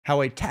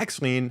How a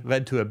tax lien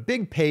led to a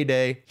big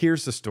payday.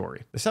 Here's the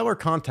story. The seller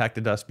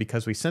contacted us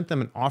because we sent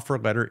them an offer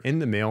letter in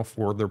the mail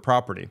for their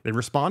property. They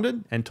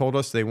responded and told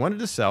us they wanted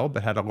to sell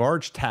but had a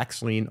large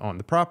tax lien on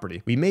the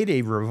property. We made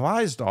a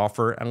revised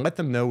offer and let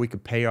them know we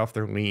could pay off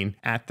their lien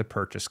at the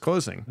purchase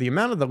closing. The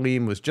amount of the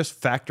lien was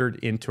just factored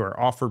into our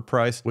offered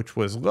price, which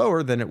was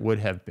lower than it would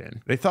have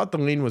been. They thought the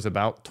lien was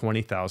about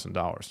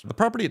 $20,000. The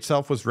property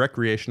itself was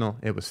recreational.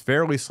 It was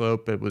fairly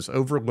sloped. It was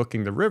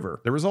overlooking the river.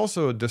 There was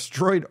also a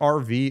destroyed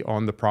RV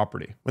on the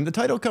property. When the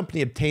title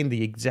company obtained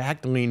the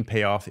exact lien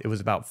payoff, it was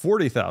about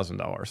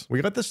 $40,000.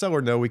 We let the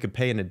seller know we could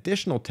pay an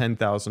additional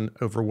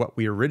 $10,000 over what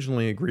we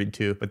originally agreed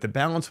to, but the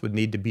balance would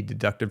need to be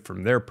deducted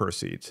from their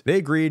proceeds. They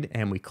agreed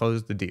and we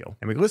closed the deal.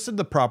 And we listed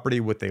the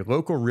property with a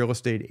local real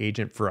estate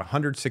agent for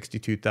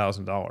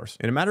 $162,000.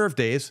 In a matter of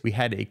days, we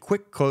had a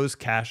quick close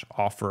cash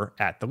offer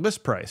at the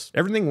list price.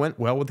 Everything went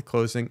well with the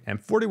closing,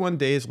 and 41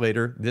 days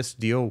later, this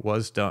deal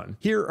was done.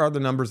 Here are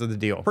the numbers of the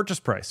deal. Purchase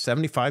price,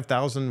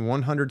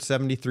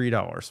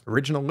 $75,173.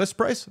 Original list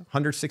price,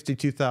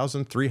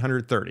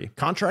 $162,330.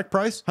 Contract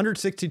price,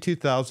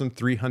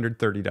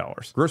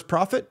 $162,330. Gross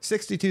profit,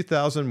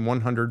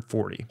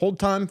 $62,140. Hold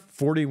time,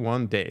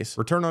 41 days.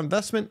 Return on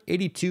investment,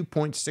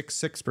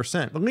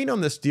 82.66%. The lien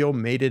on this deal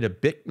made it a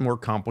bit more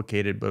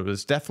complicated, but it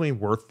was definitely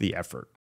worth the effort.